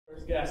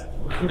First guest,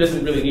 who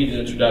doesn't really need an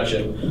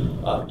introduction,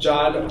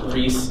 John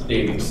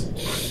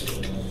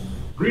Rhys-Davies.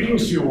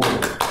 Greetings to you all.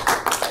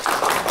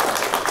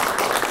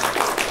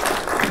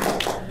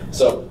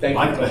 So, thank you.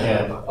 Like the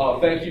head. Oh,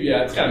 thank you.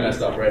 Yeah, it's kind of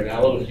messed up right now.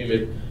 A little bit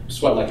humid.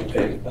 Sweat like a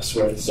pig. I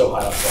swear, it's so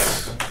hot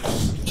outside.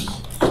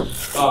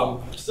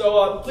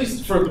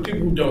 Please, for the people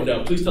who don't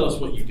know, please tell us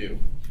what you do.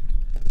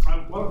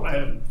 Well,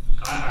 I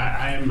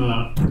am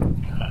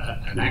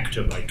an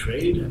actor by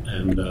trade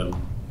and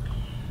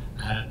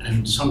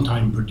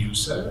sometime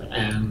producer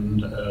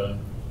and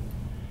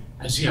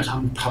as yet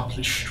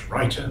unpublished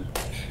writer.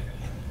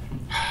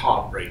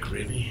 Heartbreak,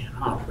 really,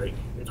 heartbreak.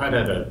 If I'd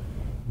had a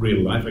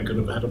real life, I could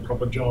have had a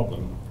proper job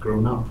and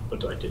grown up,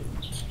 but I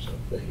didn't. So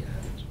there you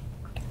have it.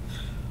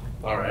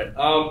 All right.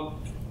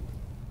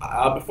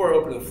 Before I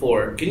open the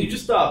floor, can you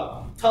just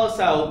tell us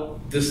how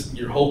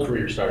your whole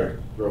career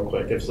started, real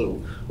quick? Give us a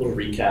little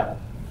recap.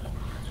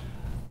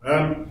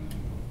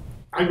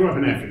 I grew up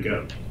in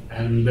Africa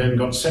and then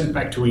got sent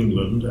back to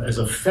England as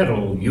a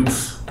feral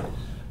youth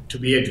to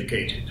be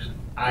educated.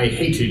 I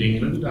hated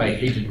England, I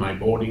hated my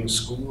boarding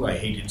school, I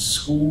hated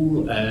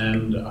school,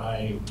 and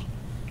I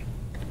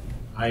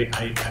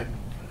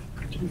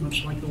didn't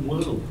much like the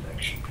world,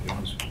 actually, to be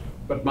honest with you.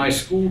 But my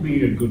school,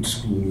 being a good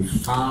school,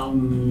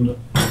 found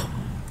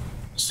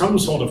some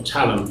sort of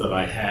talent that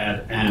I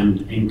had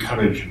and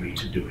encouraged me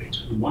to do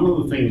it. And one of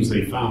the things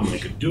they found I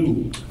could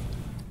do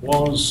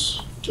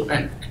was to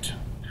act,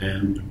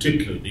 and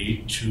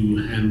particularly to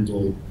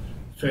handle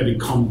fairly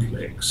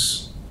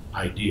complex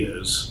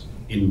ideas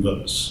in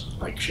verse,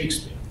 like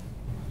Shakespeare.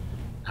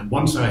 And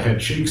once I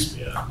had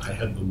Shakespeare, I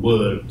had the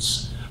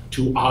words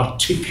to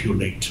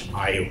articulate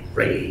my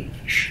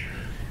rage.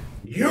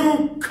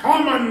 You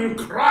common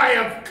cry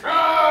of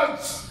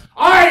curse,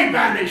 I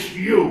banish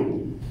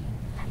you!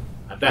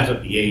 And that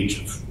at the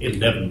age of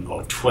 11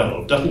 or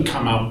 12 doesn't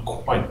come out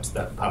quite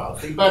that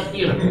powerfully, but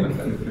you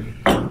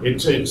know,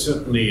 it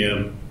certainly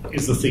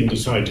is the thing to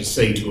try to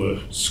say to a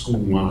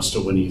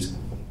schoolmaster when he's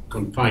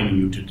confining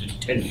you to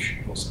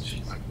detention or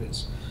something like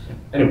this.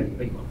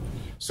 Anyway,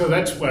 so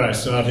that's where I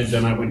started.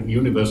 Then I went to the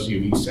University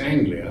of East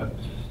Anglia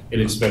in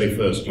its very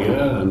first year,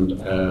 and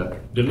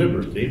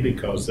deliberately,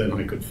 because then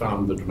I could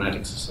found the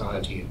Dramatic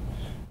Society and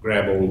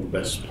grab all the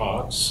best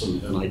parts.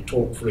 And then I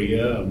taught for a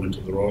year and went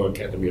to the Royal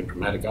Academy of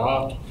Dramatic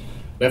Art,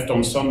 left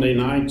on Sunday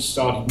night,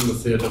 started in the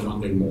theatre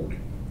Monday morning.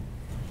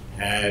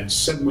 Had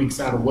 7 weeks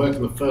out of work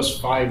in the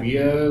first 5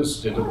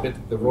 years, did a bit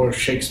at the Royal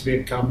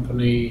Shakespeare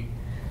Company,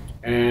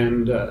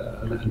 and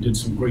did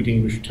some great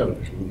English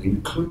television,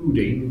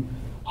 including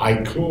I,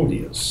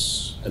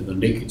 Claudius and The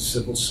Naked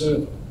Civil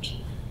Servant,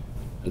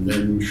 and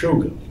then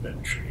Shogun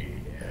eventually,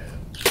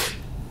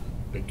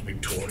 and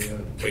Victoria,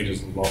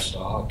 Raiders of the Lost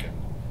Ark.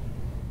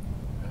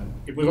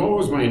 It was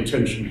always my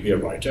intention to be a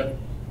writer.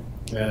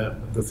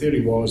 The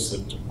theory was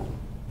that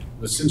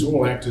since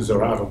all actors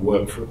are out of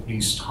work for at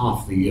least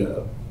half the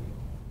year,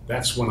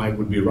 that's when I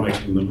would be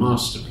writing the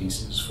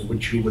masterpieces for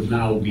which you would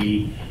now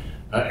be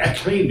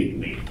acclaiming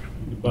me.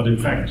 But in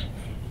fact,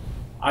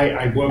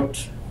 I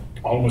worked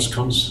almost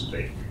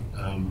constantly.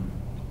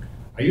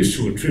 I used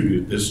to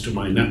attribute this to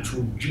my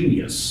natural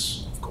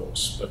genius, of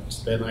course,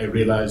 but then I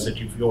realized that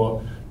if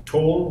you're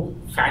tall,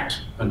 fat,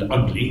 and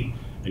ugly,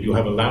 and you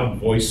have a loud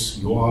voice,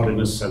 you are in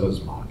a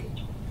seller's market.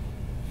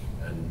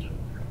 And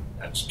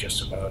that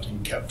just about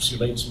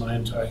encapsulates my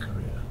entire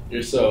career.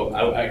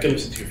 I could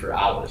listen to you for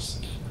hours.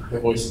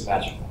 Your voice is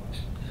magical.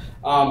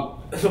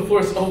 The floor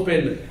is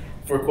open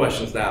for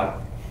questions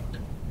now.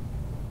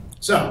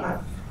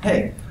 So,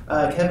 hey,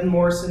 Kevin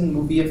Morrison,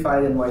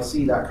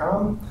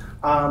 movieifynyc.com.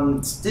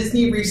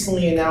 Disney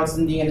recently announced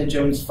Indiana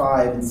Jones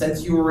 5, and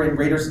since you were in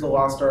Raiders of the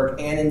Lost Ark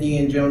and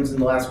Indiana Jones and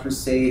the Last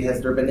Crusade,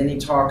 has there been any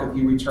talk of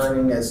you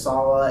returning as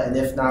Sala, and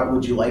if not,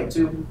 would you like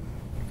to?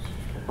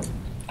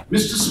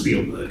 Mr.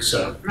 Spielberg,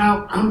 sir.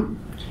 Now,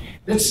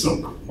 let's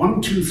look.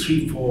 1, 2,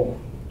 3, 4,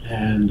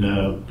 and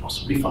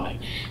possibly 5.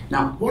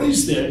 Now, what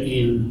is there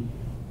in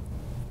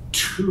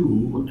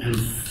 2 and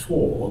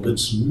 4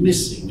 that's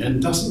missing and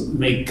doesn't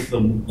make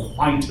them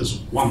quite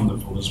as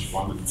wonderful as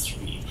 1 and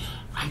 3?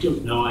 I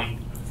don't know, and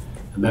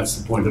that's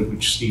the point at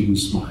which Stephen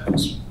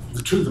smiles.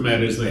 The truth of the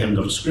matter is they haven't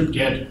got a script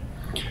yet,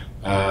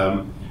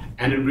 and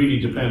it really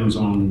depends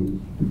on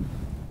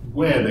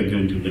where they're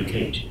going to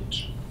locate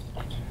it.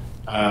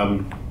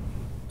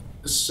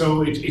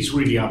 So it's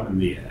really up in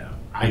the air.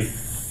 I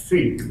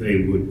think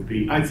they would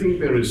be. I think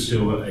there is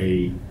still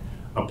a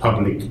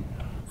public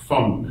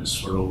fondness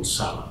for old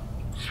Sala.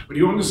 But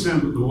you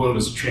understand that the world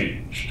has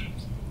changed.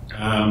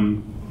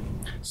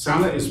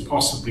 Sala is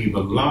possibly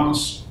the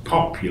last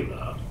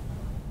popular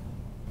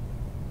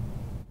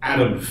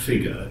Arab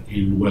figure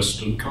in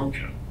Western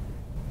culture.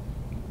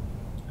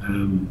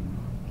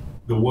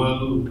 The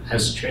world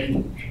has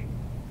changed.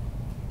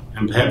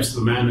 And perhaps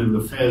the man in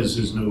the fez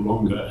is no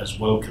longer as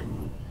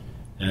welcome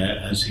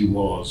as he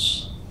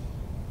was,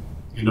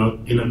 in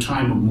a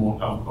time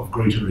of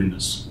greater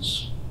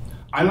innocence.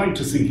 I like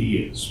to think he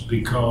is,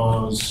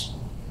 because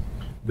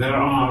there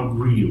are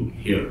real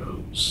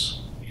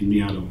heroes in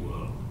the other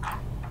world.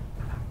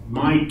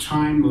 My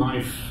Time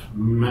Life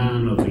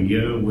man of the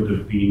year would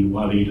have been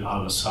Walid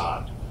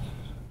al-Assad,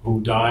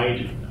 who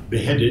died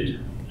beheaded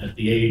at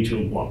the age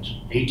of,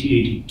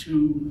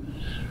 82,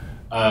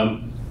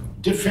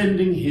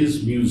 defending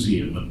his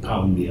museum at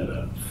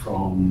Palmyra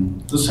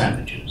from the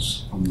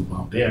savages, from the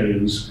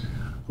barbarians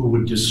who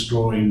would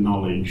destroy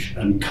knowledge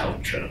and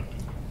culture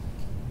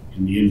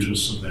in the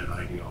interests of their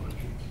ideology.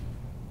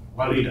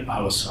 Walid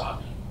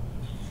al-Assad,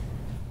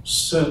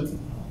 certain,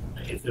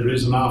 if there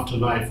is an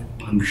afterlife,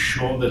 I'm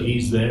sure that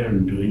he's there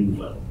and doing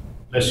well.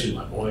 Bless you,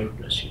 my boy,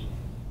 bless you.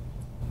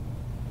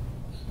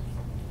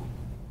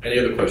 Any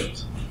other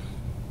questions?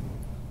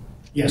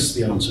 Yes,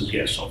 the answer is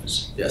yes,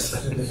 obviously. Yes.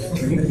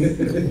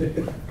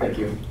 Thank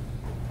you.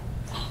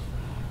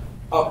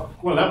 Oh,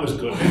 well, that was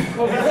good.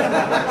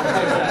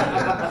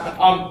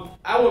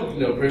 I want to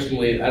know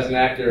personally, as an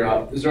actor,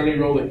 is there any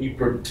role that you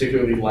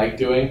particularly like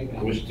doing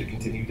and wish to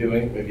continue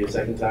doing? Maybe a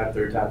second time,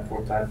 third time,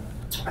 fourth time?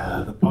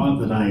 The part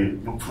that I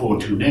look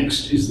forward to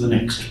next is the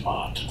next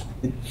part.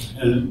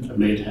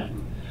 May it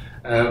happen.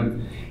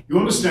 You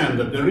understand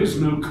that there is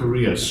no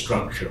career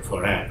structure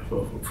for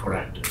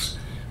actors.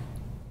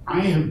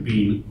 I have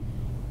been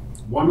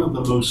one of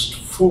the most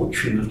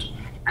fortunate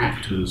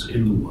actors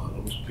in the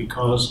world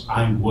because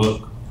I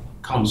work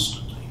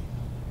constantly.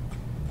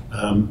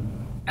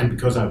 And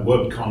because I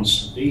work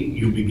constantly,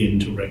 you begin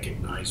to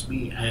recognize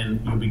me and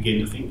you begin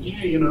to think,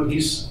 yeah, you know,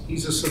 he's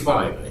a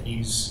survivor,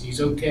 he's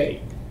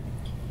okay.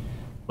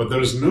 But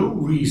there is no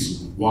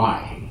reason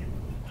why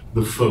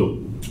the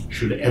phone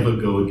should ever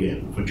go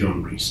again for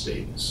John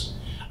Rhys-Davies.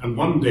 And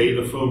one day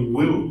the phone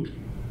will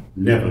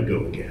never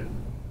go again.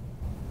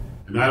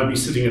 And I'll be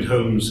sitting at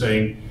home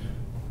saying,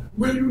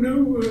 well, you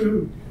know,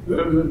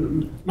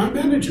 my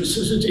manager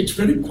says it's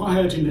very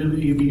quiet in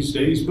LA these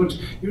days, but,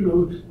 you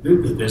know,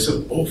 there's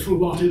an awful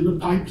lot in the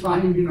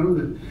pipeline, you know,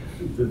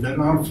 there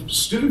are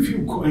still a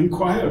few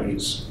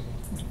inquiries.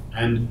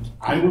 And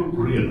I won't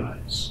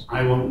realize,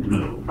 I won't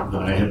know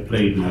that I have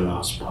played my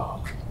last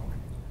part.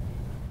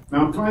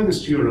 Now apply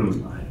this to your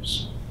own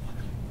lives.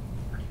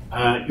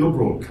 You're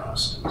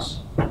broadcasters.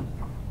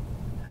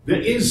 There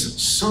is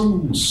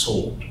some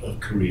sort of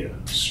career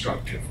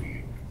structure for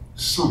you,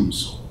 some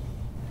sort.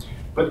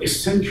 But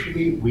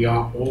essentially, we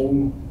are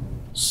all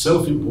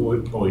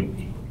self-employed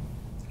people.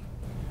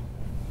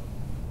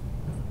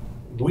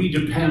 We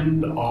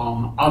depend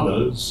on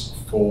others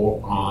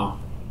for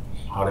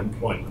our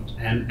employment,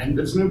 and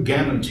there's no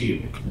guarantee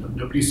of it.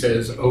 Nobody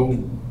says, oh,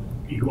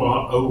 you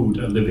are owed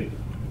a living.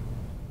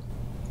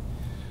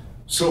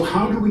 So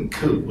how do we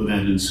cope with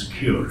that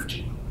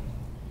insecurity?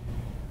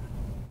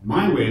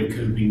 My way of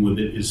coping with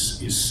it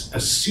is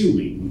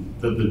assuming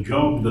that the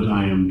job that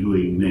I am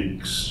doing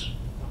next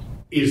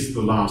is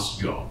the last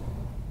job.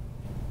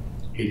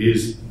 It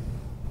is,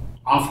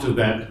 after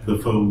that, the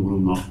phone will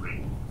not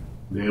ring.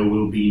 There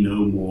will be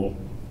no more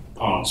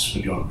parts for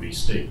John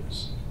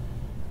Rhys-Davies.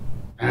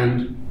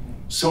 And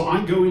so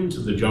I go into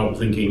the job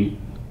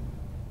thinking,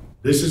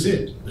 this is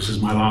it, this is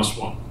my last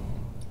one.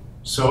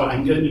 So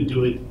I'm going to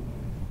do it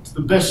to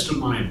the best of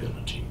my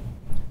ability.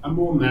 And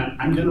more than that,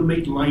 I'm going to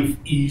make life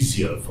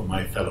easier for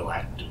my fellow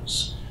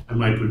actors and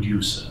my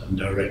producer and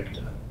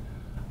director.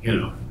 You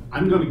know,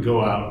 I'm going to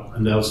go out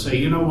and they'll say,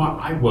 you know what,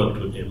 I worked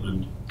with him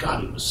and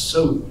God, he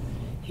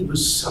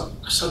was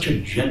such a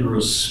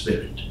generous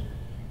spirit.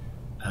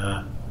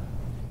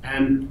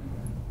 And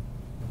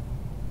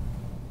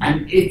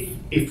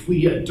if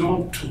we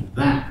adopt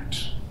that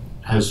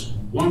as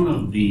one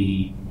of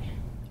the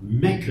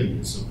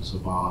mechanisms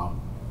of our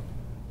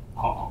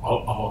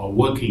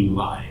working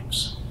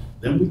lives,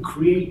 then we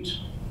create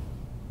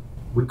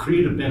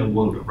a better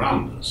world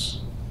around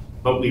us,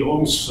 but we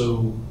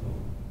also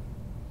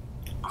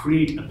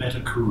create a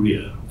better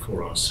career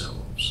for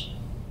ourselves,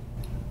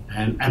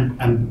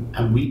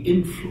 and we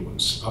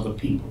influence other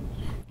people.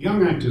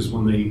 Young actors,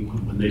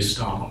 when they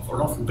start off,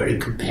 are often very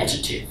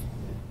competitive.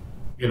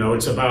 You know,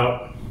 it's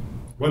about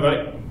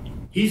whether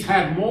he's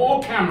had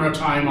more camera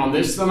time on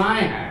this than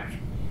I have,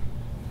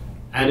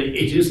 and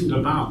it isn't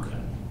about that.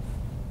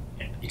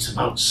 It's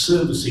about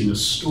servicing a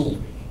story.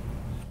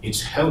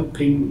 It's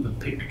helping the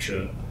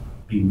picture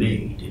be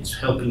made. It's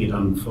helping it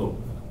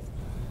unfold.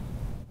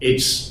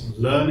 It's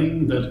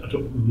learning that at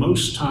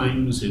most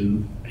times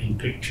in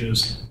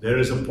pictures, there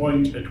is a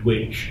point at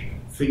which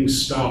things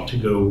start to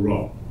go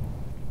wrong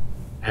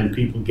and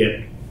people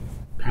get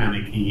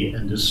panicky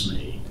and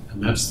dismayed.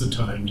 And that's the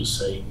time to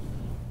say,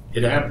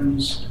 it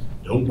happens,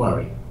 don't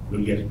worry,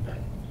 we'll get it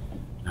back.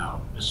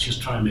 Now, let's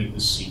just try and make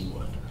this scene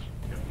work.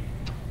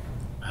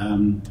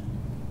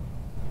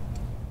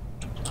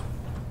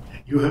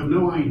 You have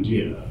no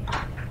idea.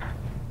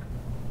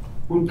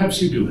 Well, perhaps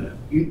you do have.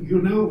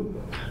 You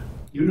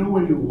know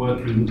when you're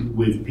working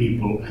with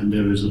people and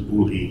there is a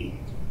bully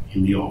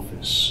in the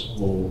office,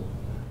 or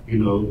you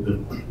know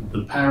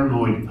the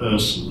paranoid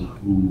person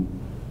who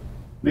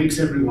makes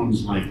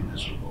everyone's life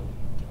miserable.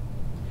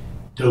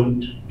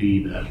 Don't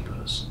be that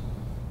person.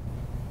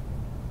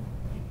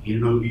 You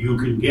know, you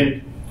can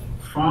get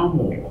far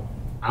more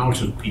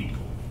out of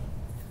people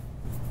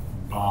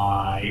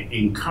by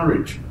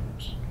encouragement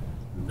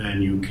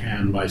than you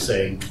can by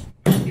saying,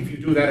 if you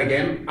do that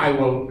again, I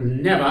will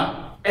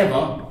never,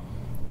 ever,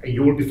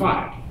 you will be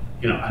fired.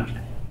 You know, and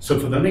so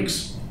for the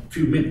next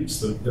few minutes,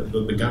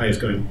 the guy is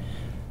going,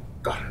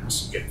 God, I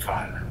mustn't get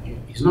fired.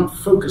 He's not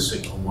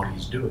focusing on what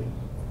he's doing.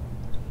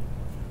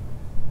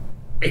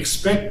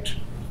 Expect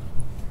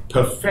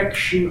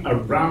perfection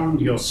around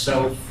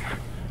yourself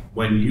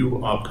when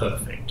you are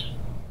perfect.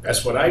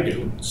 That's what I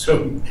do.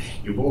 So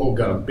you've all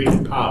got a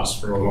big pass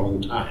for a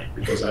long time,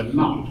 because I'm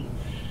not,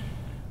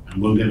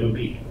 and will never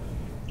be.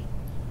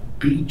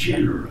 Be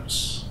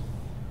generous,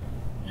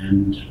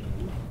 and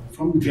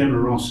from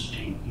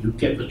generosity you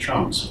get the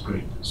chance of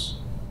greatness.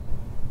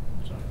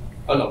 So.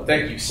 Oh no,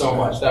 thank you so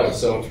much. That was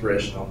so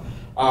inspirational.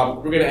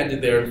 We're going to end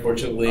it there,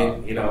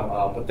 unfortunately,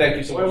 but thank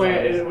you so much.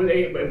 Wait.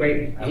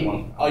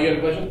 Oh, you have a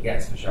question?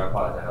 Yes, for sure. I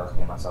apologize. I was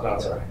getting myself. No,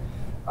 it's all right.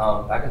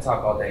 I can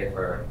talk all day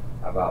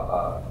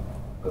about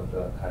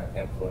the kind of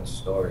influence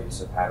stories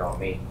have had on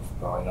me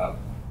growing up.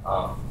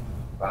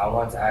 But I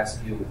wanted to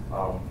ask you,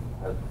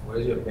 what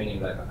is your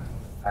opinion? Like,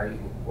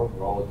 what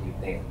role do you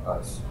think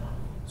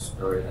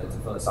story? It's a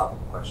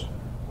philosophical question.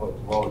 What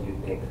role do you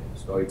think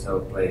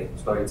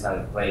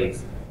storytelling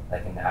plays,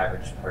 like in the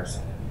average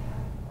person?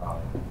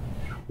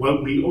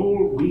 Well, we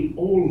all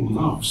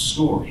love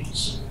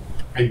stories,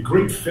 and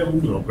great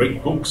films or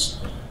great books.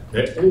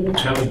 They all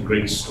tell a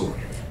great story.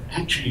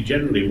 Actually,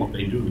 generally, what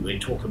they do, they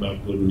talk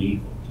about good and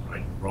evil,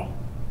 right and wrong.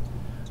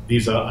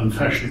 These are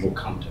unfashionable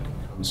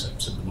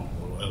concepts in the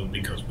modern world,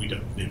 because we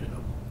don't live in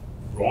a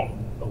world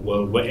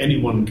where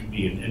anyone can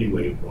be in any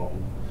way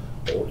wrong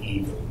or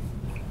evil,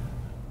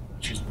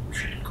 which is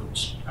bullshit, of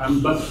course.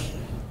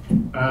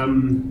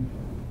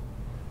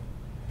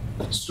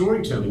 But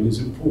storytelling is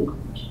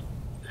important.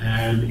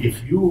 And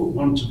if you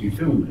want to be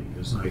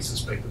filmmakers, and I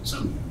suspect that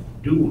some of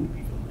you do want to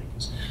be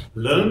filmmakers,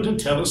 learn to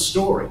tell a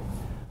story.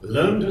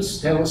 Learn to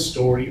tell a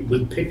story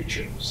with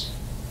pictures.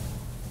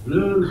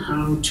 Learn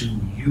how to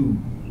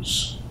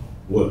use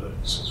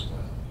words as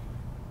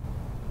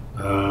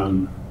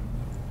well.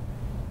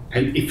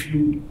 And if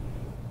you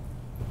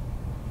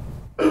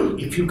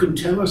can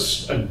tell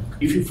us,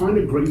 if you find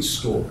a great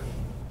story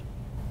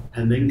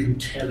and then can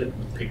tell it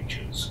with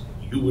pictures,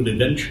 you will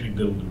eventually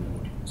build an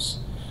audience.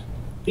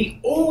 The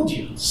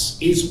audience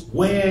is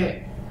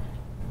where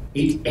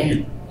it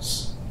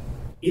ends.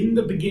 In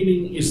the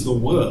beginning is the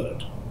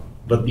word,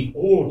 but the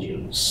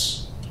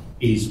audience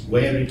is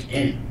where it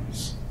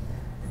ends.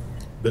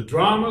 The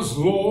drama's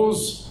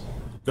laws,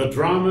 the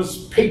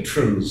drama's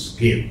patrons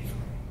give.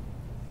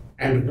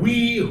 And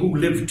we who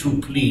live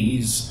to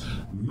please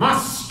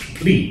must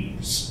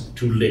please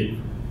to live.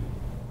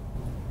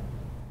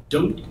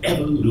 Don't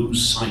ever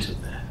lose sight of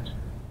that.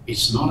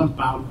 It's not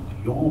about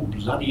your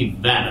bloody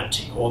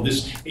vanity or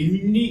this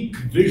unique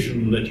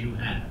vision that you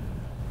have.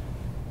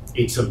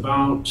 It's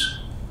about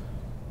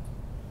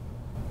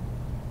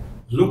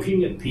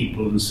looking at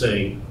people and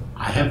saying,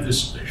 I have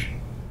this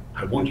vision.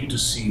 I want you to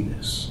see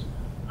this.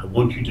 I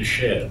want you to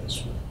share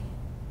this with me.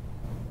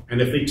 And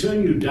if they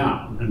turn you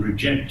down and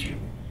reject you,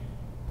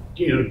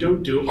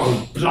 don't do,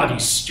 oh, bloody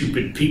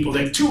stupid people.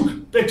 They're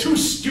too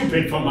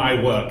stupid for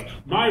my work.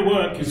 My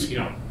work is,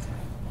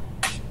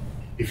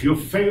 if you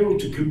fail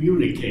to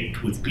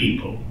communicate with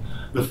people,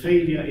 the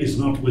failure is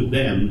not with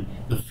them,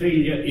 the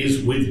failure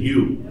is with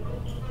you.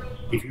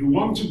 If you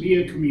want to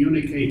be a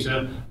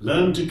communicator,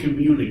 learn to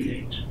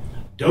communicate.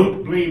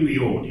 Don't blame the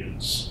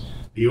audience.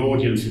 The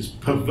audience is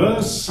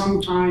perverse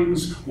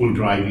sometimes, will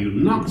drive you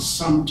nuts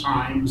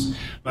sometimes,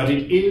 but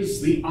it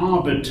is the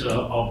arbiter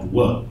of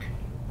work.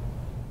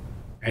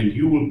 And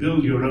you will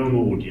build your own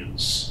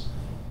audience.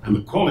 And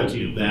the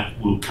quality of that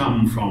will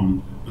come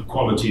from the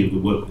quality of the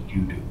work that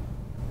you do.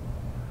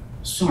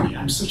 Sorry,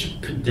 I'm such a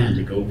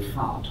pedantic old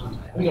fart, aren't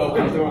I? No,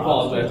 please don't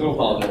apologize. Don't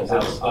apologize.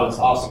 That was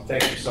awesome.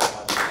 Thank you so much.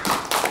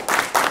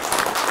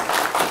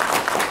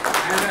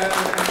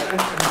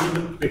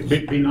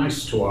 And be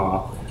nice to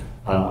our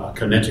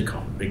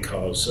ConnectiCon,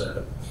 because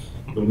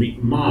we'll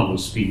meet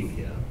marvelous people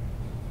here.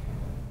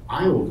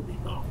 I will meet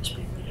marvelous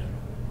people here.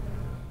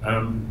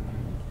 And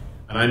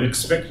I'm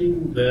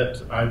expecting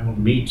that I will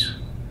meet,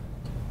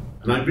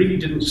 and I really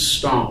didn't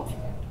start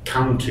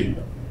counting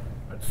them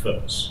at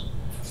first.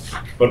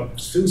 But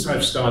since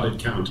I've started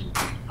counting,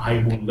 I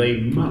will lay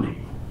money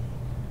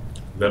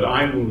that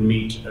I will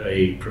meet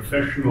a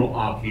professional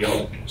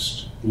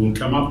archaeologist who will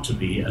come up to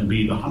me and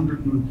be the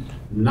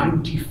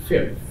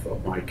 195th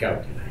of my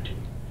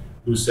calculating,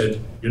 who said,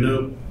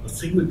 the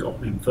thing that got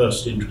me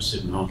first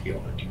interested in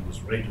archaeology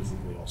was Raiders of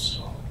the Lost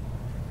Ark.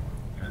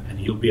 And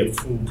he'll be a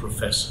full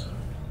professor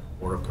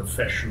or a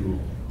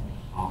professional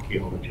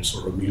archaeologist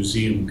or a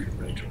museum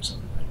curator or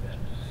something like that.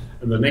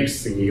 And the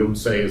next thing he'll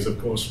say is, of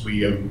course,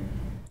 we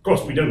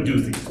don't do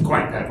things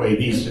quite that way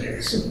these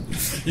days.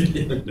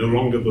 No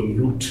longer the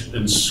loot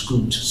and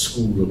scoot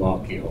school of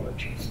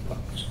archaeology, but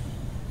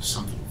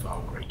something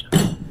far greater.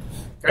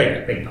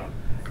 Okay, big time.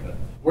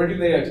 Where do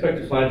they expect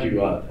to find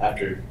you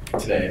after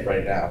today,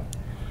 right now?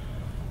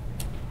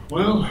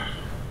 Well,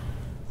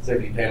 is there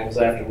any panels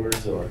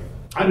afterwards, or?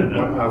 I don't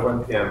know.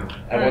 1 p.m.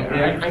 At 1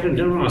 p.m.? I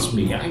don't ask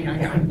me.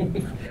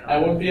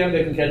 At 1 p.m.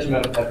 they can catch him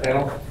at that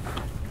panel?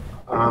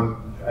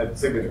 At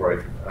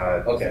Signatory.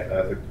 Okay.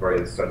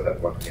 Signatory starts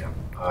at 1 p.m.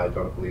 I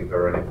don't believe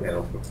there are any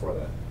panels before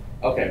that.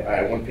 Okay, all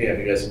right, 1 p.m.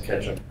 you guys can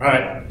catch him. All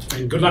right,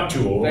 and good luck to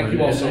you all. Thank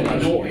you all so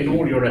much. In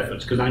all your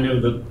efforts, because I know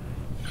that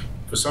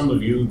for some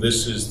of you,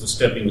 this is the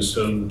stepping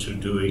stone to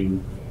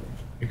doing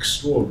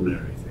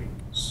extraordinary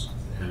things.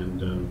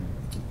 And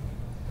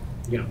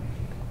yeah,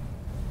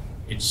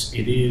 it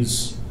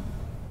is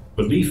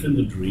belief in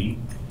the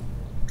dream,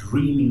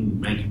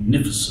 dreaming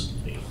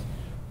magnificently,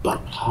 but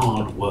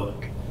hard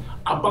work.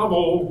 Above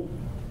all,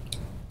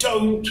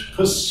 don't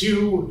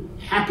pursue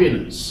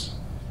happiness.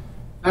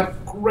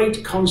 That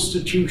great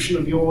constitution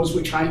of yours,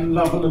 which I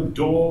love and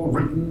adore,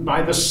 written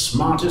by the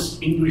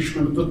smartest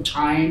Englishman of the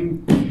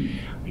time,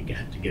 we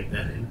had to get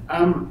that in,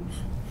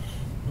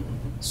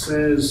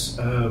 says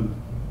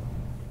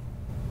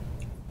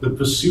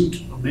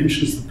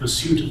mentions the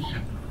pursuit of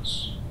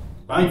happiness.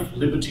 Life,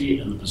 liberty,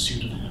 and the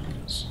pursuit of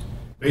happiness.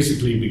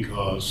 Basically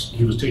because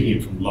he was taking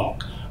it from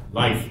Locke,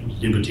 life,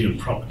 liberty, and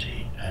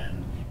property,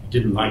 and he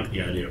didn't like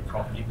the idea of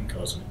property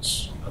because of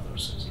its other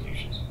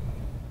associations.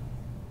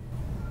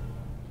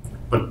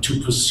 But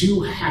to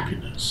pursue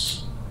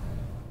happiness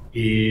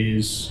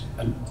is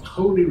a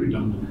wholly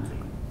redundant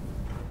thing.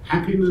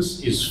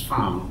 Happiness is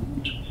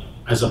found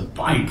as a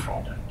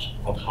byproduct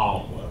of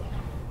hard work.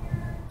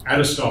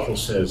 Aristotle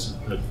says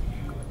that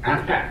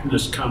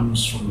happiness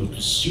comes from the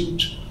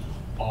pursuit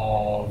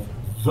of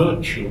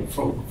virtue,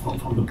 from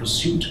the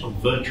pursuit of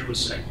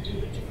virtuous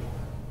activity.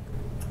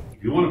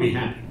 If you want to be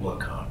happy,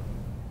 work hard.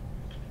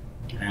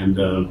 And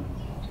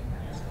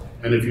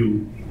if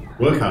you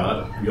work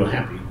hard, you're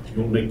happy,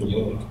 you'll make the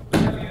world.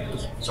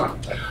 Sorry.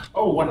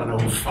 Oh, what an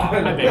old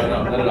fart.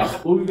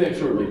 No. We'll be back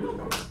shortly.